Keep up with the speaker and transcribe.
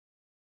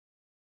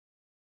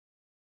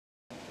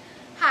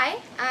Hi,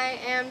 I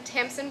am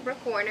Tamsen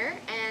Warner,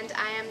 and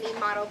I am the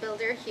model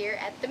builder here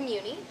at the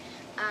Muny.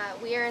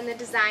 We are in the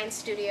design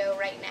studio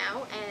right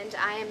now, and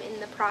I am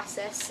in the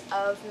process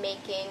of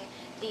making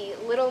the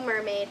Little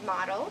Mermaid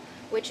model,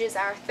 which is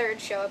our third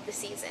show of the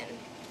season.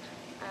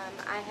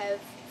 I have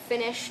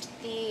finished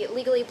the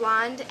Legally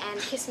Blonde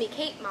and Kiss Me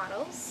Kate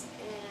models,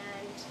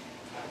 and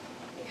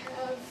we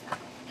have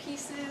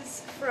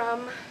pieces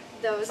from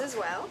those as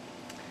well.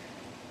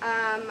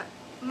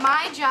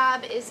 My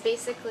job is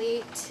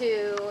basically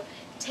to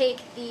take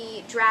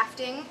the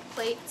drafting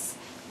plates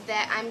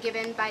that I'm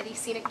given by the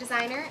scenic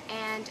designer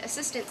and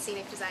assistant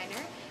scenic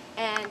designer,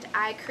 and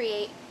I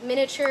create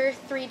miniature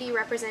 3D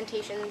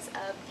representations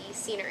of the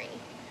scenery.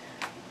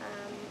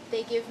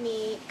 They give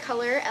me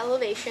color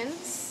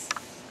elevations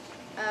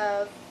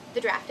of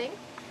the drafting.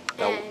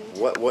 Now, And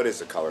what is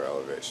a color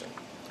elevation?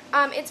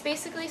 It's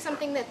basically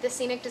something that the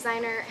scenic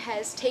designer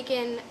has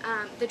taken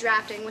the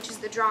drafting, which is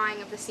the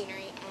drawing of the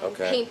scenery, and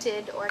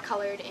painted or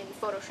colored in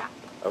Photoshop.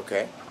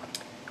 Okay.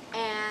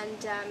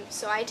 And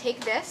so I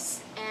take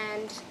this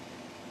and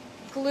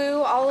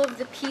glue all of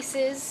the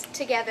pieces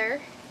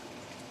together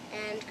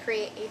and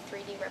create a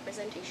 3D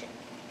representation.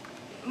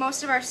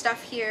 Most of our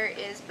stuff here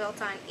is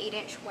built on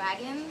 8-inch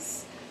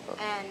wagons,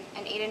 and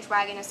an 8-inch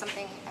wagon is a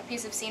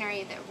piece of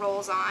scenery that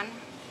rolls on.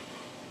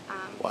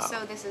 Wow.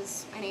 So this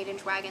is an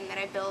 8-inch wagon that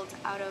I build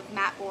out of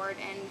mat board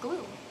and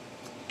glue.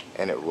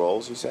 And it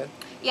rolls, you said?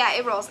 Yeah,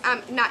 it rolls.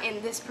 Not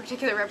in this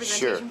particular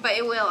representation, Sure. but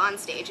it will on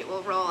stage. It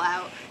will roll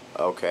out.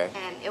 Okay.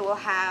 And it will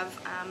have,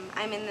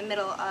 I'm in the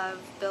middle of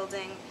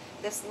building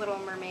this Little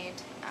Mermaid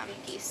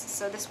piece.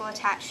 So this will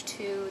attach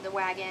to the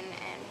wagon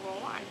and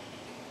roll on.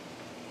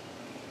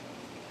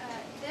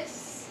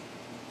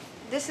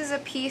 This is a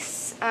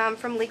piece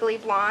from Legally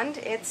Blonde.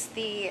 It's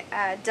the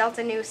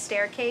Delta Nu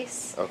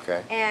staircase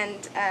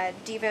and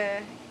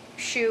Diva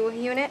shoe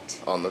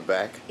unit. On the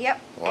back? Yep.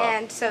 Wow.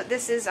 And so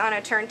this is on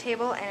a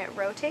turntable and it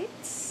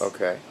rotates.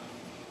 Okay.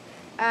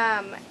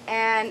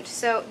 And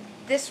so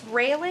this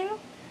railing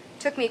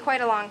took me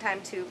quite a long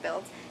time to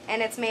build,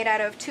 and it's made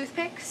out of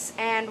toothpicks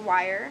and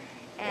wire,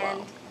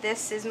 and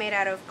this is made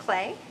out of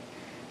clay,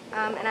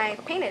 and I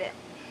painted it.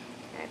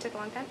 And it took a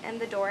long time, and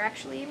the door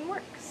actually even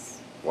works.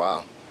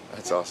 Wow.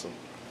 That's awesome.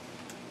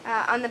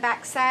 On the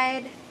back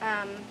side,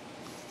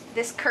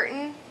 this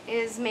curtain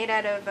is made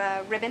out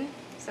of ribbon,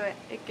 so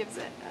it gives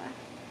it,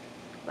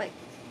 like,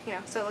 you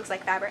know, so it looks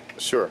like fabric.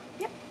 Sure.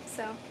 Yep,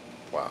 so.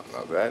 Wow,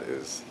 now that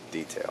is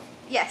detail.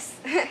 Yes.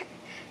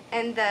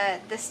 And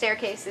the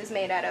staircase is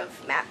made out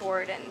of mat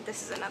board, and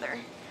this is another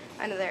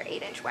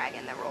 8-inch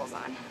wagon that rolls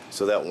on.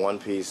 So that one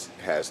piece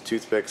has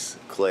toothpicks,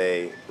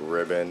 clay,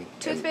 ribbon.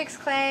 Toothpicks,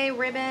 clay,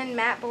 ribbon,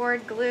 mat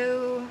board,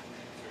 glue,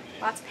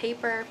 lots of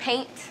paper,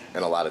 paint.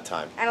 And a lot of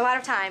time. And a lot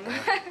of time.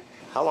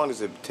 How long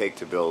does it take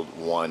to build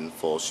one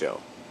full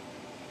show?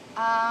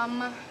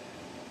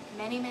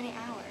 Many, many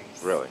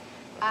hours. Really?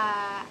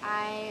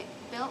 I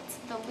built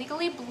the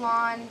Legally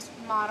Blonde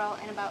model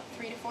in about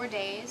 3 to 4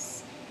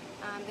 days,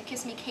 the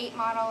Kiss Me Kate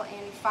model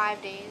in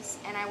 5 days,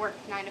 and I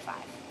worked 9 to 5.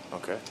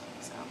 Okay.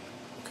 So.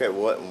 Okay,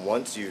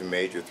 once you've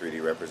made your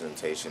 3D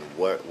representation,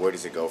 where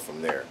does it go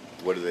from there?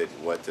 What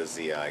does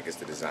the I guess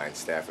the design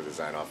staff or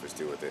design office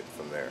do with it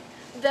from there?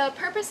 The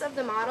purpose of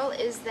the model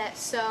is that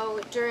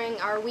so during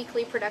our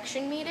weekly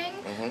production meeting,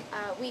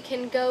 we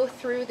can go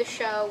through the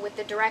show with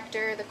the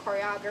director, the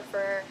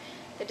choreographer,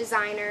 the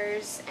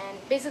designers,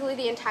 and basically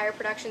the entire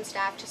production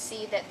staff to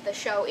see that the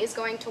show is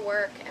going to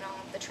work and all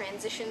of the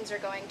transitions are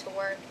going to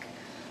work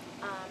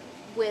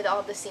with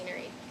all the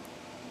scenery.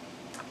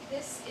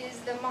 This is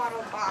the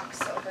model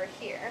box over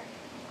here,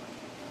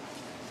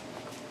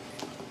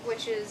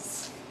 which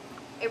is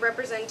a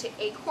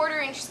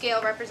 1/4-inch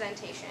scale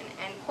representation,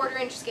 and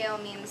 1/4-inch scale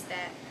means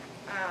that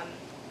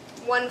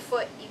 1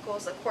 foot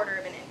equals 1/4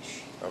 of an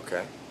inch.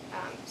 Okay.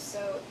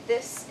 So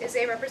this is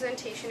a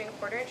representation in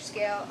 1/4-inch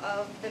scale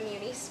of the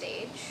Muny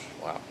stage.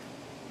 Wow.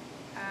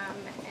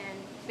 And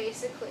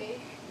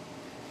basically,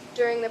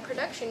 during the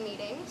production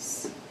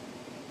meetings,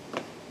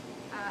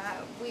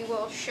 we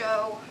will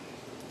show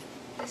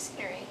the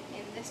scenery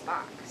in this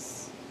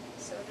box.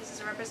 So this is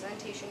a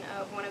representation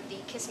of one of the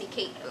Kiss Me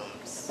Kate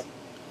booms.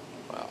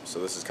 Wow, so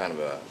this is kind of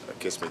a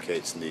Kiss Me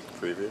Kate sneak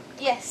preview?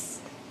 Yes,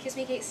 Kiss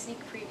Me Kate sneak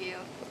preview.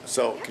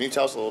 So, can you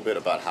tell us a little bit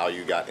about how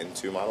you got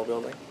into model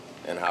building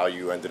and how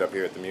you ended up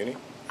here at the Muny?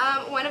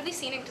 One of the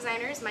scenic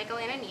designers, Michael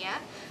Anania,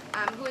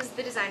 who is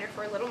the designer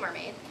for Little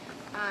Mermaid,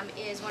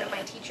 is one of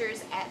my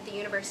teachers at the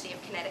University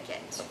of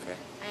Connecticut. Okay.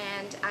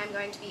 And I'm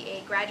going to be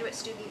a graduate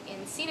student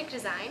in scenic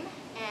design,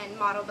 and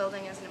model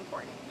building is an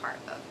important part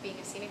of being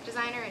a scenic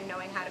designer and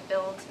knowing how to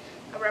build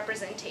a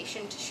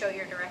representation to show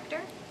your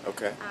director.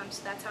 Okay.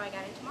 So that's how I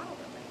got into model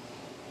building.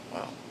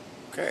 Wow.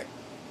 Okay.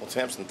 Well,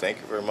 Tamsen, thank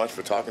you very much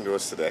for talking to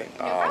us today.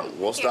 No problem.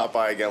 We'll stop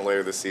by again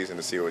later this season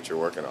to see what you're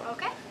working on.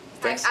 Okay.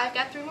 Thanks. I've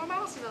got 3 more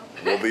models to build.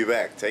 We'll be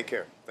back. Take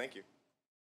care. Thank you.